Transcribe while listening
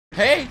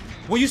Hey,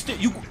 you gonna sit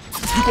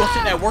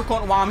there and work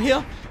on it while I'm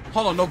here?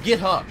 Hold on, no, get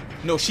her.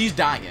 No, she's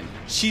dying.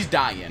 She's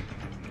dying.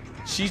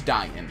 She's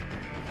dying.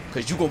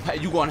 Cause you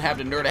gonna have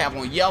the nerve to have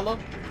on yellow.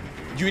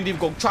 You ain't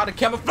even gonna try to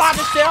camouflage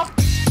yourself.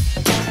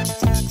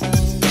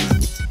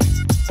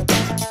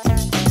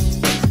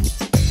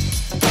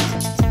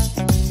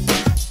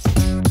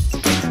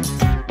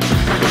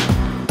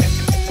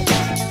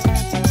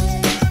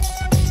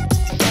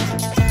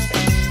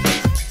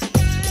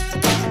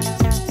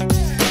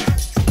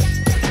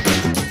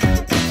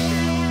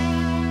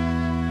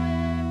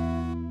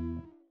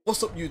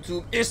 What's up,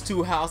 YouTube? It's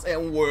Two House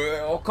and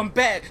welcome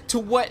back to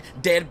what?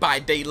 Dead by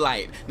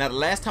Daylight. Now the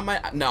last time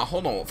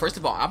hold on. First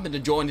of all, I've been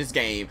enjoying this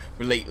game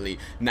lately.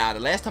 Now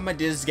the last time I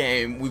did this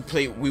game,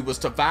 we was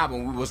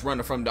surviving. We was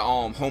running from the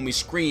homie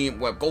Scream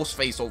with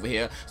Ghostface over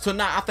here. So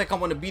now I think I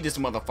want to be this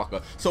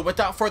motherfucker. So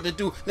without further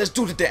ado, let's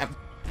do the damn.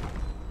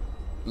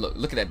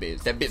 Look at that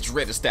bitch. That bitch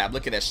ready to stab.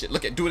 Look at that shit.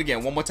 Do it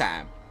again. One more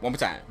time. One more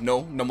time.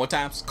 No more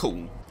times.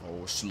 Cool.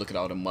 Oh shit, look at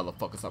all the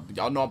motherfuckers up.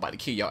 Y'all know I'm about to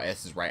kill y'all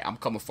asses, right? I'm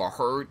coming for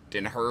her,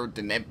 then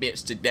that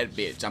bitch, to that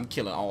bitch. I'm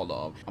killing all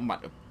of them. I'm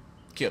about to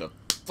kill the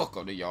fuck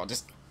out of y'all.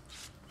 Just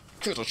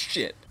kill the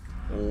shit.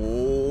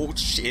 Oh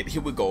shit,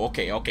 here we go.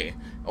 Okay.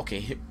 Look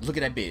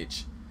at that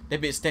bitch.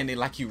 That bitch standing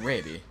like you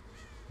ready.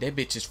 That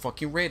bitch is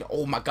fucking ready.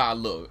 Oh my god,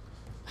 look.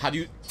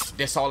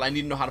 That's all I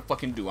need to know how to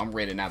fucking do. I'm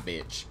ready now,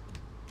 bitch.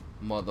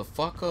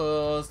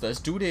 Motherfuckers,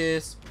 let's do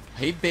this.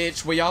 Hey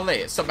bitch, where y'all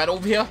at? Somebody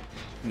over here?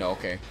 No,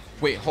 okay.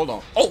 Wait, hold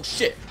on. Oh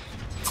shit!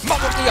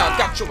 Motherfucker, y'all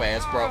got your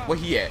ass, bro. Where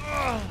he at?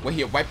 Where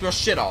he at? Wipe your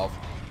shit off.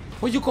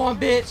 Where you going,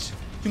 bitch?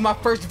 You my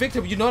first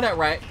victim. You know that,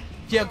 right?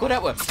 Yeah, go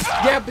that way.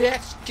 Yeah,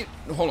 bitch.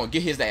 Hold on.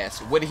 Get his ass.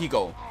 Where did he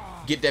go?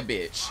 Get that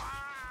bitch.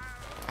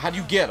 How do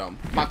you get him?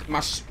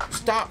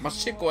 Stop. My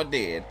shit going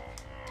dead.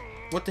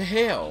 What the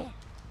hell?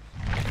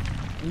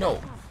 No.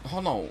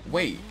 Hold on.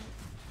 Wait.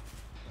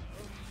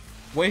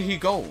 Where'd he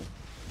go?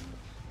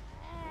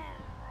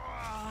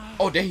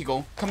 Oh, there he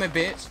go. Come here,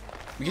 bitch.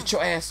 Get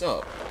your ass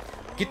up.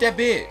 Get that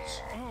bitch.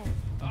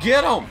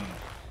 Get him.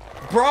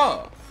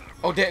 Bruh.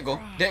 Oh, there it go.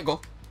 There it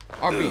go.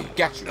 RB,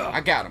 got you.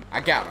 I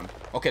got him.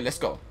 Okay, let's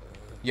go.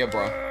 Yeah,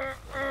 bruh.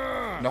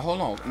 No,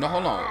 hold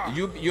on.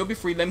 You'll be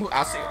free. Let me hook.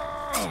 I'll see.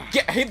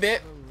 Get hey, bitch.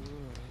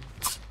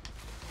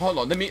 Hold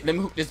on. Let me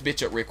hook this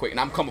bitch up real quick. And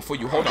I'm coming for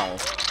you. Hold on.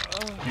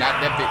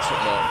 Not that bitch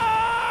hooked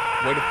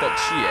up. Where the fuck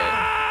she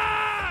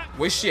at?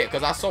 Where's she at?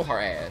 Cause I saw her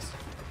ass.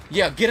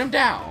 Yeah, get him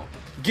down.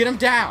 Get him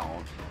down.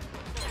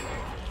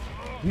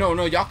 No,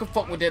 y'all can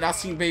fuck with that. I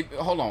seen baby.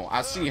 Hold on.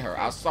 I seen her.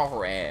 I saw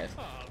her ass.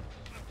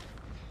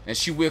 And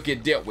she will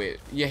get dealt with.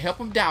 Yeah, help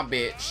him down,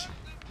 bitch.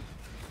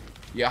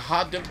 Yeah,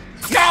 hide them.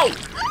 No!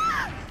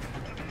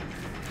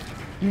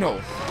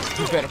 No.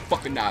 You better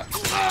fucking not.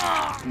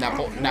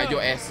 Now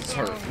your ass is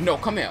hurt. No,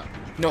 come here.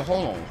 No,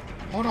 hold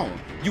on.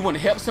 You want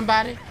to help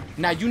somebody?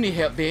 Now you need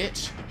help,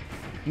 bitch.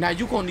 Now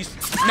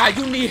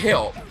you need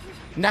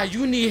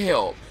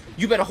help.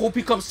 You better hope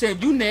he comes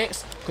save you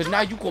next. Cause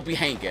now you gonna be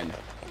hanging.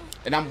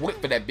 And I'm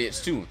waiting for that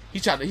bitch too.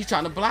 He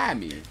trying to blind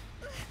me.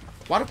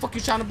 Why the fuck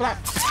you trying to blind?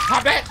 How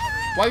bad?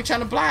 Why you trying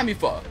to blind me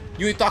for?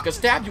 You ain't thought I could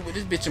stab you with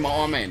this bitch in my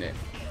arm, ain't it?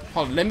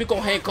 Hold on, let me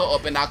go hang her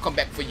up and I'll come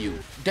back for you.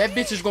 That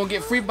bitch is gonna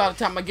get free by the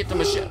time I get to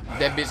my shit.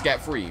 That bitch got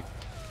free.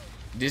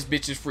 This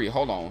bitch is free.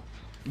 Hold on.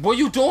 What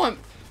you doing?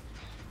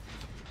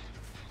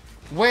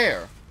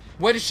 Where?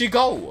 Where did she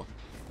go?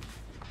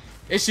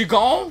 Is she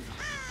gone?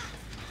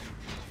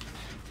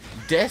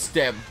 That's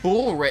that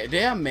bull right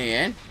there,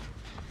 man.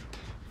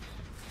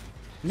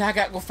 Now I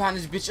gotta go find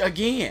this bitch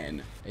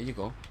again. There you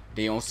go.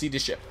 They don't see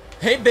this shit.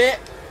 Hey, bitch.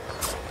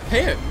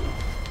 Hey.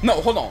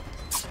 No, hold on.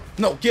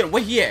 No, get him.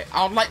 Where he at? I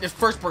don't like this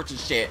first person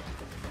shit.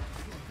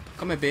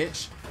 Come here,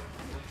 bitch.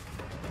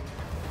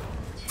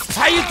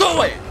 How you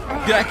doing?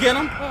 Did I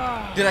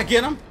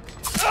get him?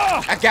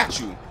 I got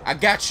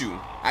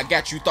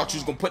you. Thought you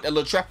was gonna put that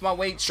little trap in my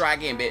way? Try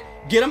again, bitch.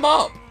 Get him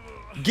up.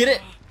 Get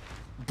it.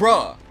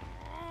 Bruh.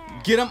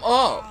 Get him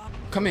up.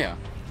 Come here,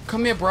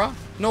 bruh.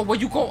 No, where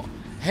you going?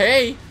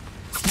 Hey.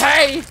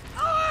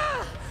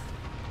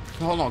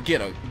 Hold on, get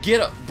her,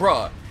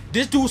 bruh.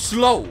 This dude's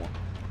slow.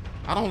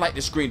 I don't like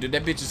this screen, dude.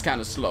 That bitch is kind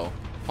of slow.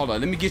 Hold on,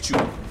 let me get you.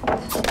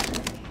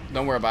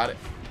 Don't worry about it.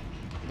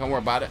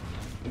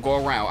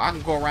 Go around. I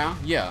can go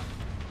around. Yeah.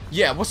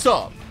 What's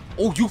up?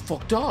 Oh, you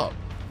fucked up.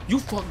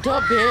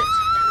 Bitch.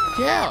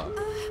 Yeah.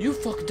 You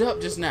fucked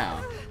up just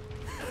now.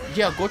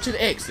 Yeah, go to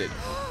the exit.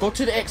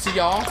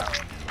 Y'all.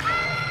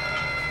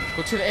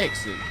 Go to the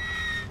exit.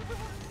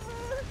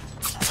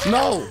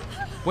 No.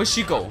 Where'd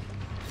she go?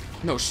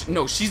 No,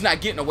 she's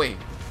not getting away.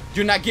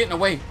 You're not getting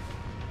away.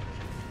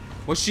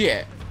 Where's she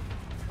at?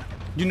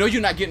 You know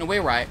you're not getting away,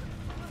 right?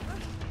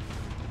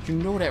 You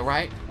know that,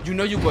 right? You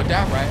know you're gonna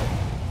die, right?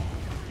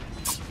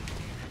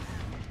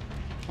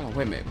 Hold on,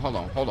 wait a minute.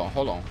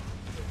 Hold on.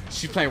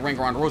 She's playing Ring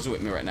Around the Rosie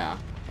with me right now.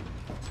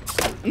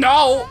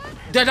 No!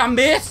 Did I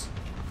miss?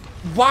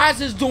 Why is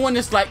this doing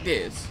this like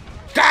this?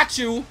 Got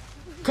you!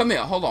 Come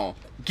here, hold on.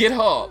 Get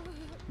her up.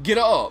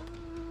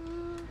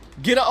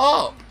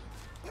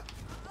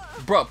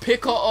 Bro,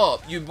 pick her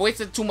up. You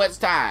wasted too much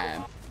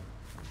time.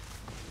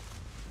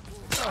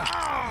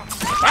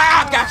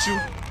 Ah, I got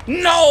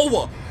you.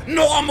 No!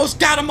 No, I almost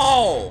got them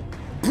all.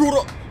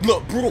 Brutal.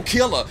 Look, brutal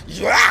killer.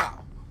 Yeah!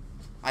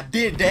 I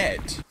did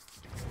that.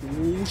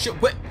 Ooh, shit.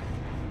 What?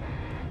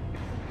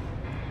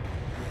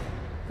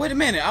 Wait a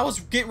minute. I was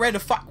getting ready to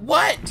fight.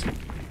 What?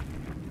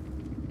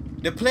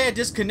 The player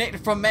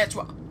disconnected from match.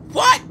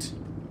 What?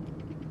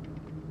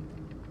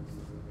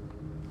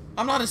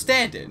 I'm not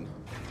understanding.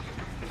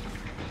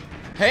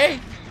 Hey,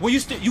 when you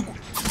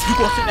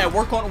gonna sit there and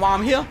work on it while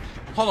I'm here?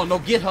 Hold on, no,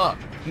 get her.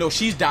 No,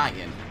 she's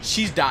dying.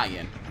 She's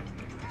dying.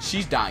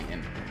 She's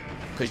dying.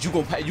 Cause you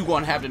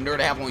gonna have the nerve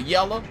to have on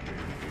yellow.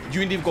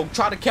 You ain't even gonna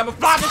try to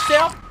camouflage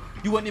yourself.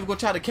 You wasn't even gonna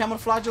try to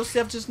camouflage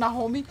yourself just now,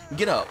 homie.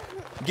 Get up.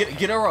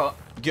 Get her up.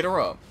 Get her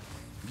up.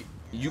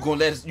 You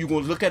gonna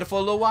look at it for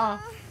a little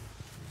while?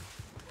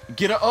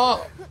 Get her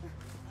up.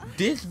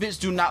 This bitch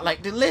do not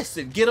like to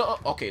listen. Get her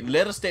up. Okay,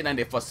 let her stay down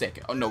there for a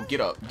second. Oh no,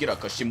 get up. Get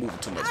up, cause she moving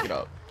too much. Get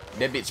up.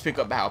 That bitch pick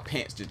up by her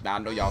pants just now. I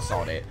know y'all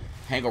saw that.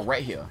 Hang her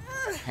right here.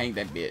 Hang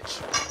that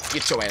bitch.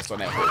 Get your ass on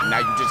that hook. Now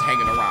you just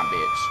hanging around,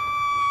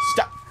 bitch.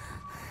 Stop.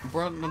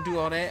 Bro, don't do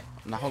all that.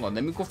 Now hold on.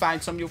 Let me go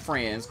find some of your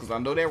friends, cause I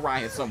know they're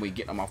around here somewhere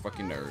getting on my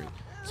fucking nerves.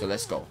 So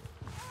let's go.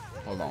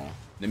 Hold on.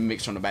 Let me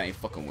make sure nobody ain't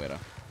fucking with her.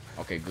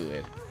 Okay,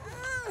 good.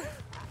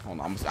 Hold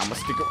on. I'm gonna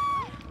stick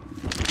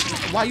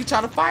it. Why you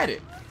trying to fight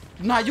it?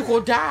 Nah, you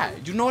gonna die.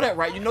 You know that,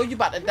 right? You know you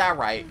about to die,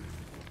 right?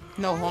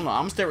 No, hold on.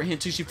 I'm gonna stay right here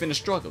until she finish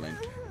struggling.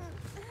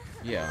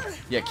 Yeah.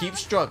 Yeah, keep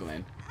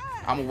struggling.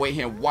 I'm gonna wait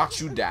here and watch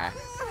you die.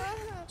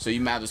 So you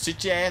might as well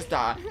sit your ass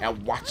down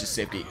and watch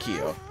yourself get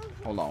killed.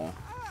 Hold on.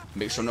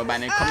 Make sure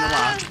nobody ain't coming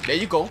around. There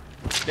you go.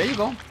 There you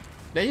go.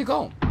 There you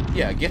go.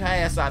 Yeah, get her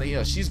ass out of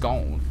here. She's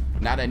gone.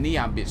 Now that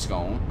neon bitch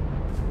gone.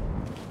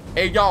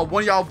 Hey, y'all,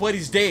 one of y'all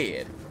buddies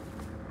dead.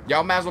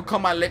 Y'all might as well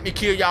come out and let me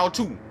kill y'all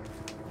too.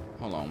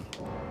 Hold on.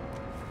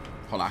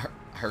 Hold on.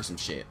 I heard some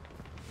shit.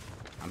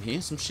 I'm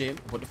hearing some shit.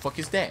 What the fuck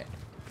is that?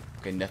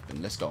 Okay,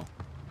 nothing. Let's go.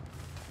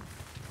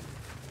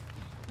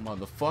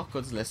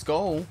 Motherfuckers, let's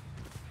go.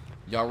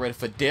 Y'all ready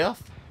for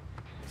death?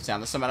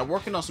 Sound like somebody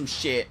working on some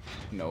shit.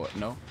 No,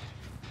 no.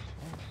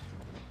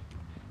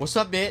 What's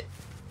up, bitch?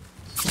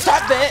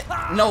 Stop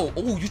that! No.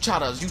 Oh, you try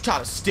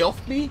to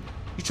stealth me?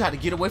 You try to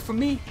get away from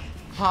me?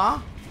 Huh?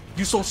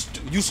 You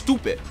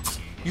stupid.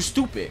 You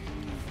stupid.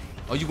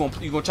 Oh, you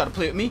gonna try to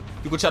play with me?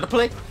 You gonna try to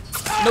play?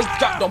 No,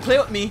 stop! Don't play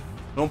with me.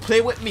 Don't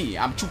play with me.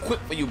 I'm too quick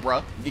for you,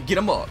 bruh. Get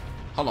him up.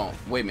 Hold on.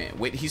 Wait a minute.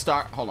 Wait. He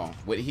start. Hold on.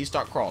 Wait. He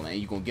start crawling,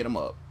 and you gonna get him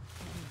up.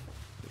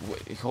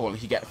 Wait, hold on.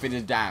 He got to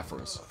finish dying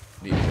first.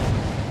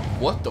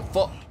 What the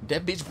fuck?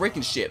 That bitch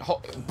breaking shit.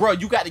 Bro,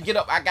 you got to get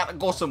up. I got to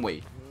go somewhere.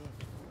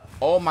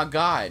 Oh my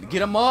god.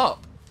 Get him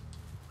up.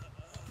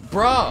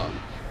 Bruh.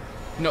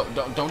 No,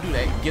 don't do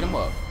that. Get him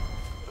up.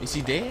 Is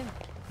he dead?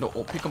 No.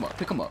 Oh, pick him up.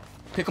 Pick him up.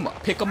 Pick him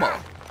up. Pick him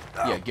up.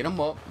 Yeah, get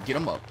him up. Get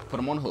him up. Put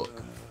him on the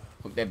hook.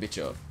 Hook that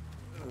bitch up.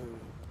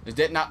 Is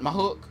that not my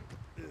hook?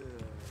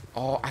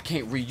 Oh, I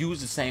can't reuse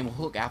the same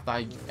hook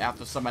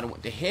after somebody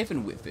went to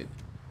heaven with it.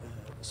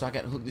 So I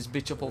got to hook this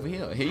bitch up over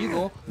here. Here you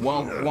go.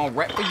 One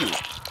right for you.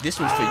 This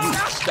one's for you.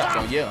 Stop.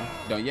 Don't yell.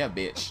 Don't yell,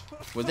 bitch.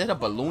 Was that a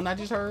balloon I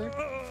just heard?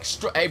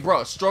 Hey,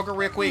 bro. Struggle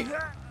real quick.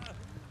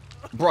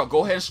 Bro,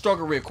 go ahead and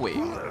struggle real quick.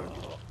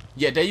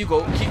 Yeah, there you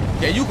go.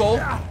 There you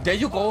go. There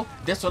you go.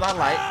 That's what I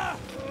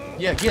like.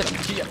 Yeah, get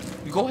him.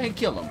 You go ahead and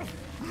kill him.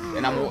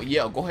 And I'm,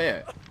 yeah, go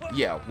ahead.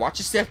 Yeah, watch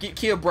yourself get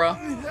killed, bro.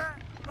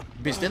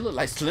 Bitch, they look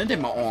like Slender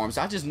in my arms.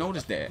 I just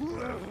noticed that.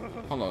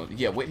 Hold on.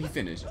 Yeah, wait, he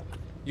finished.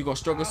 You gonna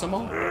struggle some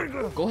more?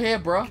 Go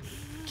ahead, bro.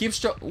 Keep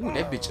struggling. Ooh,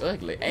 that bitch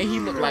ugly. And he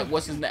look like,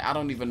 what's his name? I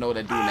don't even know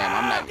that dude name.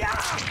 I'm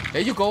not.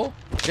 There you go.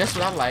 That's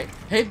what I like.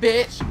 Hey,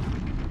 bitch.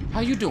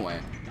 How you doing?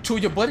 Two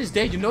of your buddies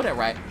dead. You know that,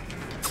 right?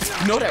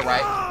 You know that,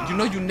 right? You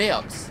know you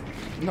next.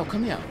 No,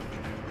 come here.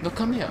 No,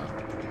 come here.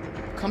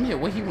 Come here.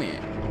 Where he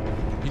went?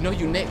 You know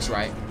you next,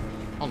 right?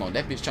 Hold on.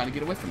 That bitch trying to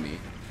get away from me.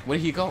 Where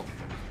did he go?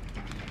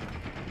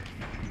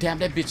 Damn,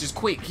 that bitch is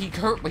quick. He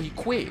hurt, but he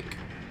quick.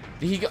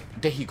 Did he go?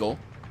 There he go.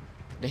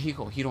 There he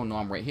go. He don't know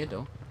I'm right here,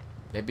 though.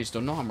 That bitch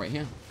don't know I'm right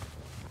here.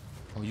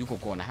 Oh, you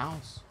gonna go in the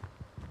house?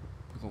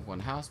 You gonna go in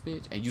the house,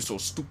 bitch? And you so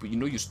stupid. You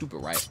know you stupid,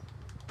 right?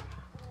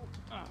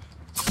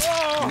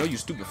 You know you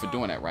stupid for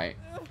doing that, right?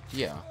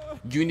 Yeah.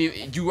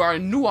 You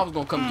already knew I was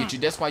gonna come get you.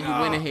 That's why you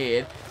went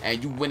ahead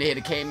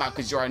and came out,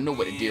 because you already know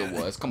what the deal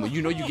was. Come on,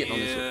 you know you getting on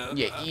this.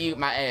 Yeah, eat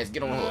my ass.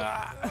 Get on the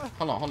hook.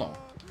 Hold on, hold on.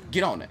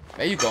 Get on it.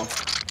 There you go.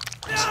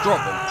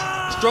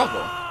 Struggle.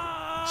 Struggle.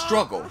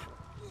 Struggle.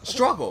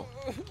 Struggle.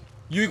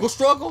 You go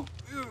struggle?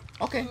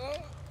 Okay.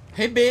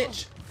 Hey,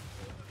 bitch.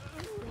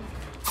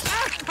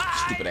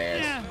 Stupid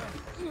ass.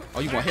 Oh,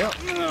 you gonna help?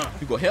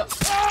 You gonna help?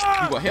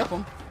 You gonna help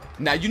him?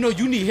 Now, you know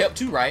you need help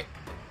too, right?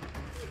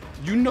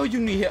 You know you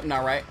need help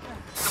now, right?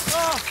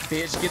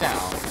 Bitch, get down.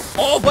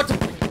 Oh, but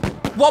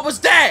what was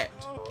that?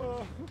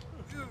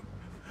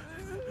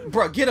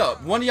 Bruh, get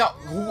up. One of y'all,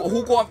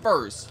 who going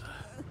first?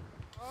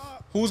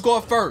 Who's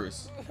going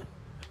first?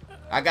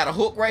 I got a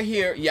hook right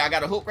here. Yeah, I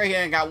got a hook right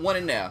here and got one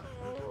in there.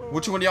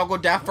 Which one of y'all go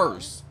die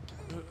first?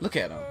 Look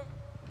at them.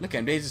 Look at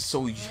them. They just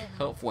so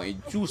helpful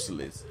and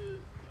useless.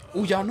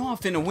 Ooh, y'all know I'm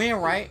finna win,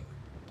 right?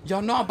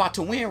 Y'all know I'm about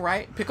to win,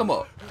 right? Pick them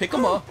up. Pick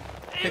them up.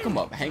 Pick them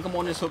up. Hang them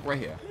on this hook right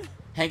here.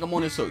 Hang them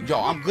on this hook.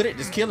 Y'all, I'm good at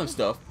this killing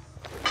stuff.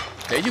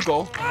 There you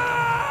go.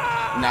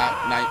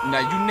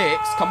 Now you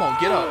next. Come on,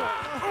 get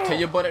up. Tell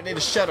your buddy to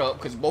shut up,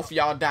 because both of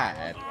y'all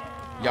died.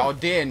 Y'all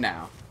dead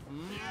now.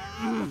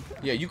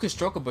 Yeah, you can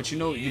struggle, but you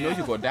know you're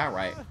gonna die,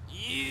 right?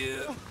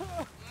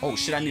 Oh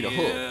shit, I need a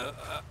hook.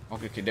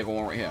 Okay, they're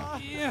going right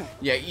here.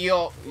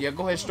 Yeah,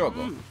 go ahead,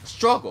 struggle.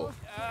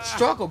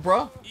 Struggle,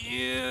 bro.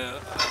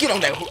 Get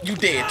on that hook. You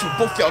dead too.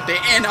 Both y'all dead,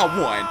 and I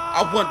won.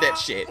 I won that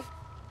shit.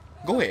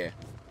 Go ahead.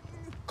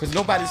 Cause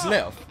nobody's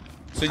left.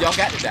 So y'all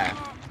got to die.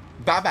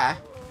 Bye-bye.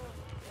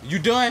 You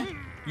done?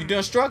 You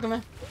done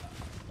struggling?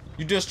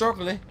 You done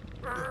struggling?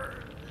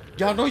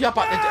 Y'all know y'all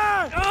about to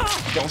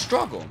die. Don't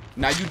struggle.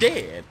 Now you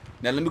dead.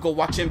 Now let me go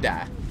watch him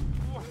die.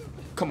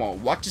 Come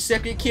on, watch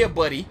yourself get killed,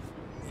 buddy.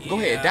 Go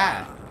ahead,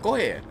 die. Go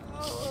ahead.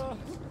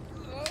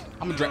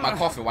 I'm gonna drink my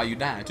coffee while you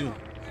dying too.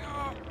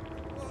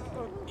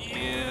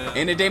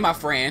 Any day, my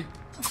friend.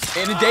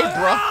 Any day,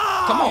 bro.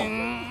 Come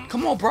on.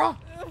 Come on, bro.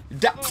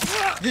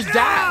 Just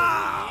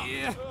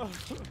die.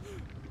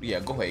 Yeah,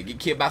 go ahead. Get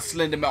killed by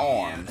Slenderman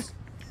arms.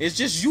 It's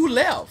just you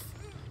left.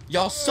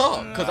 Y'all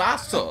suck, cause I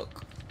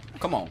suck.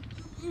 Come on.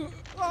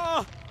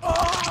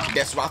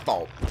 That's what I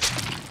thought.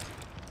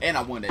 And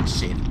I won that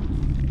shit.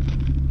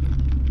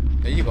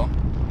 There you go.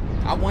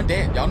 I won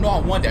that. Y'all know I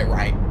won that,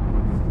 right?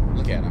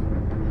 Look at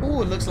him.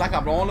 Ooh, it looks like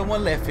I'm the only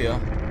one left here.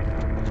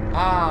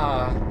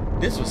 Ah,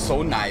 this was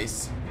so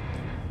nice.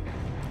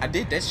 I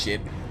did that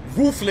shit.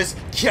 Ruthless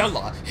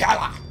killer.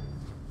 Hella.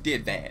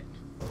 Did that.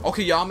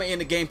 Okay, y'all, I'm gonna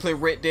end the gameplay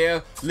right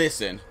there.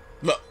 Listen,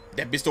 look,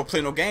 that bitch don't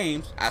play no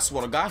games. I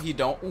swear to God, he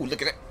don't. Ooh,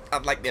 look at that. I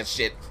like that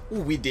shit.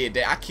 Ooh, we did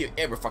that. I killed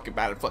every fucking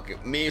body. Fucking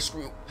man,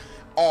 screw.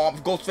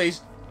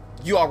 Ghostface,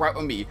 you alright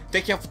with me.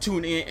 Thank y'all for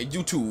tuning in.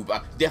 YouTube,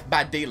 Death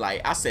by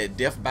Daylight. I said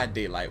Death by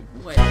Daylight.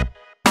 What?